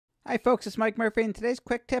Hi folks, it's Mike Murphy. In today's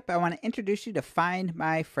quick tip, I want to introduce you to Find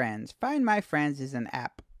My Friends. Find My Friends is an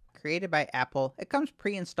app created by Apple. It comes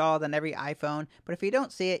pre-installed on every iPhone, but if you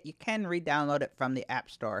don't see it, you can re-download it from the App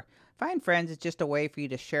Store. Find Friends is just a way for you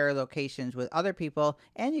to share locations with other people,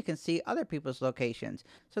 and you can see other people's locations.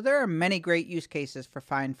 So there are many great use cases for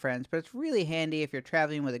Find Friends, but it's really handy if you're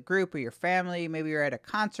traveling with a group or your family. Maybe you're at a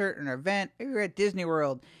concert or an event. Maybe you're at Disney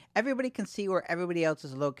World. Everybody can see where everybody else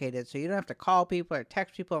is located, so you don't have to call people or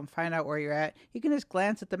text people and find out where you're at. You can just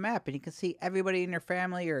glance at the map and you can see everybody in your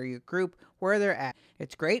family or your group where they're at.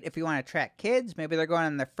 It's great if you want to track kids. Maybe they're going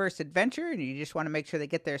on their first adventure and you just want to make sure they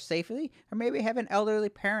get there safely. Or maybe have an elderly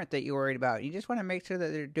parent that you're worried about. You just want to make sure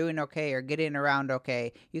that they're doing okay or getting around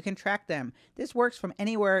okay. You can track them. This works from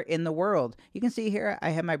anywhere in the world. You can see here I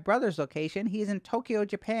have my brother's location. He's in Tokyo,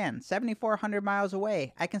 Japan, 7,400 miles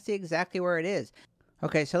away. I can see exactly where it is.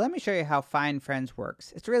 Okay, so let me show you how Find Friends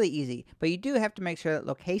works. It's really easy, but you do have to make sure that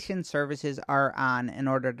location services are on in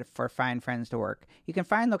order for Find Friends to work. You can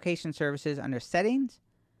find location services under Settings,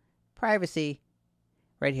 Privacy,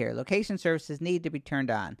 right here. Location services need to be turned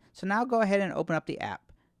on. So now go ahead and open up the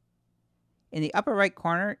app. In the upper right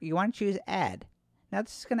corner, you want to choose Add. Now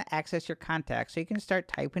this is going to access your contacts, so you can start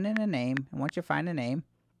typing in a name, and once you find a name,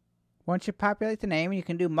 once you populate the name, you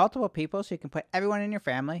can do multiple people, so you can put everyone in your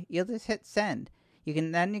family. You'll just hit Send. You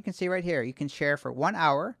can see right here, you can share for 1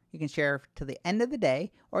 hour, you can share to the end of the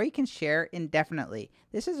day, or you can share indefinitely.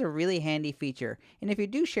 This is a really handy feature. And if you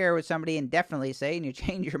do share with somebody indefinitely, say, and you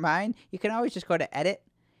change your mind, you can always just go to Edit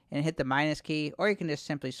and hit the minus key, or you can just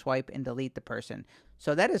simply swipe and delete the person.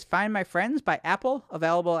 So that is Find My Friends by Apple,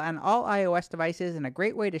 available on all iOS devices and a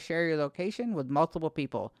great way to share your location with multiple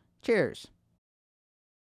people. Cheers.